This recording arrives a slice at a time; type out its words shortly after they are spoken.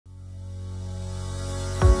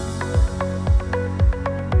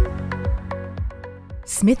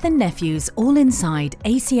Smith+Nephew's all-inside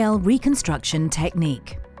ACL reconstruction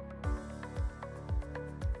technique.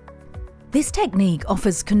 This technique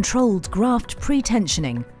offers controlled graft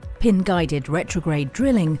pre-tensioning, pin-guided retrograde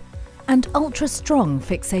drilling, and ultra-strong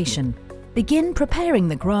fixation. Begin preparing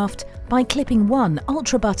the graft by clipping one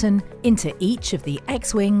ultra button into each of the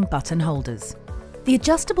X-wing button holders. The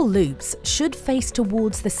adjustable loops should face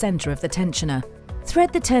towards the center of the tensioner.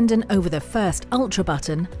 Thread the tendon over the first ultra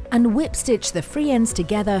button and whip stitch the free ends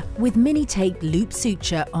together with mini-taped loop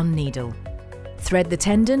suture on needle. Thread the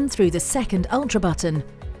tendon through the second ultra button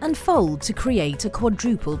and fold to create a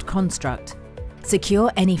quadrupled construct.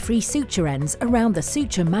 Secure any free suture ends around the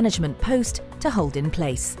suture management post to hold in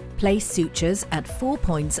place. Place sutures at 4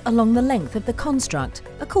 points along the length of the construct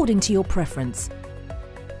according to your preference.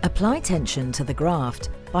 Apply tension to the graft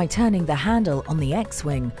by turning the handle on the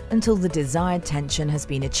X-wing until the desired tension has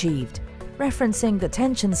been achieved, referencing the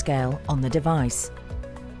tension scale on the device.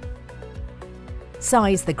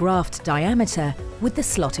 Size the graft diameter with the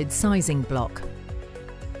slotted sizing block.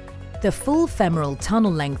 The full femoral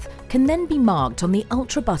tunnel length can then be marked on the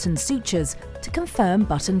ultra button sutures to confirm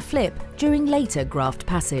button flip during later graft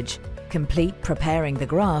passage. Complete preparing the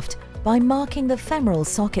graft by marking the femoral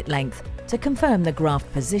socket length to confirm the graft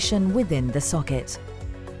position within the socket.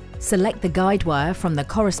 Select the guide wire from the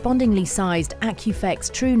correspondingly sized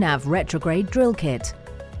AccuFix TrueNav retrograde drill kit.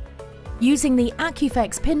 Using the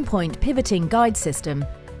AccuFix pinpoint pivoting guide system,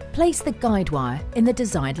 place the guide wire in the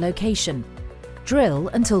desired location. Drill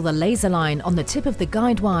until the laser line on the tip of the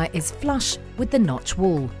guide wire is flush with the notch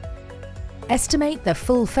wall. Estimate the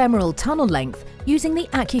full femoral tunnel length using the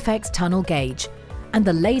AccuFix tunnel gauge and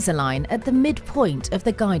the laser line at the midpoint of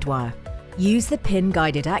the guide wire. Use the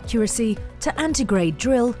pin-guided accuracy to antegrade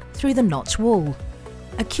drill through the notch wall.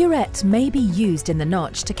 A curette may be used in the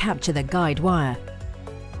notch to capture the guide wire.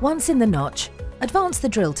 Once in the notch, advance the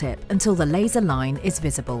drill tip until the laser line is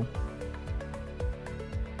visible.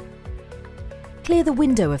 Clear the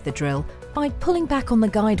window of the drill by pulling back on the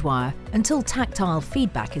guide wire until tactile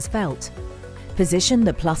feedback is felt. Position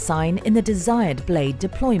the plus sign in the desired blade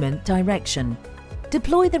deployment direction.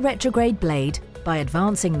 Deploy the retrograde blade by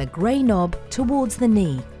advancing the grey knob towards the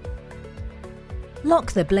knee.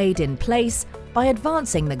 Lock the blade in place by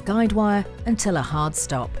advancing the guide wire until a hard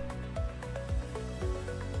stop.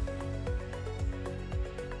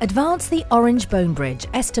 Advance the orange bone bridge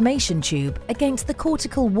estimation tube against the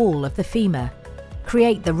cortical wall of the femur.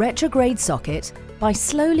 Create the retrograde socket by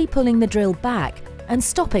slowly pulling the drill back and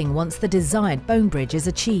stopping once the desired bone bridge is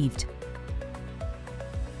achieved.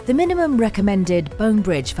 The minimum recommended bone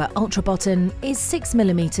bridge for ultra button is 6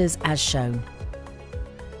 mm as shown.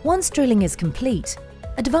 Once drilling is complete,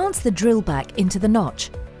 advance the drill back into the notch.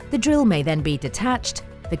 The drill may then be detached,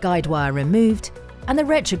 the guide wire removed, and the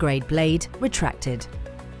retrograde blade retracted.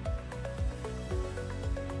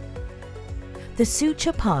 The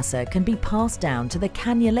suture passer can be passed down to the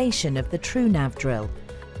cannulation of the TrueNav drill.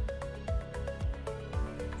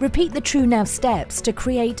 Repeat the TrueNav steps to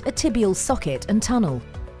create a tibial socket and tunnel.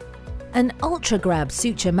 An ultra grab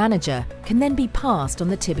suture manager can then be passed on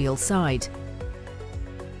the tibial side.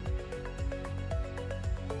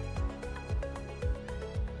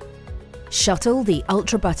 Shuttle the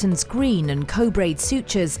ultra button's green and co-braid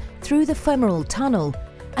sutures through the femoral tunnel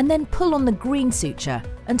and then pull on the green suture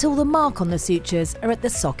until the mark on the sutures are at the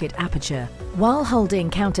socket aperture. While holding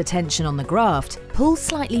counter tension on the graft, pull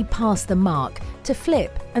slightly past the mark to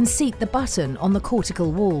flip and seat the button on the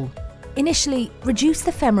cortical wall. Initially, reduce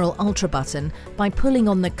the femoral ultra button by pulling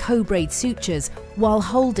on the co-braid sutures while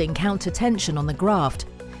holding counter tension on the graft,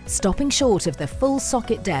 stopping short of the full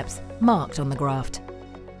socket depth marked on the graft.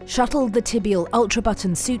 Shuttle the tibial ultra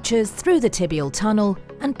button sutures through the tibial tunnel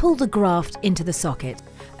and pull the graft into the socket.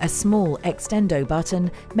 A small extendo button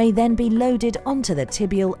may then be loaded onto the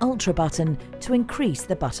tibial ultra button to increase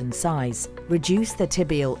the button size. Reduce the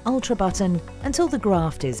tibial ultra button until the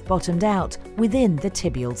graft is bottomed out within the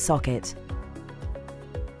tibial socket.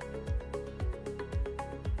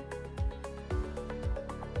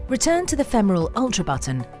 Return to the femoral ultra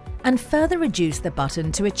button and further reduce the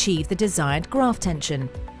button to achieve the desired graft tension.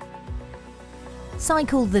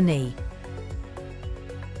 Cycle the knee.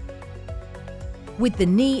 With the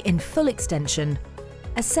knee in full extension,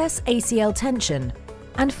 assess ACL tension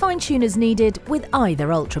and fine-tune as needed with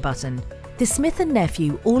either ultra button. The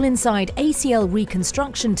Smith+Nephew all-inside ACL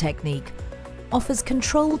reconstruction technique offers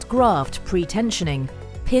controlled graft pre-tensioning,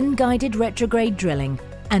 pin-guided retrograde drilling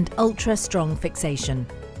and ultra-strong fixation.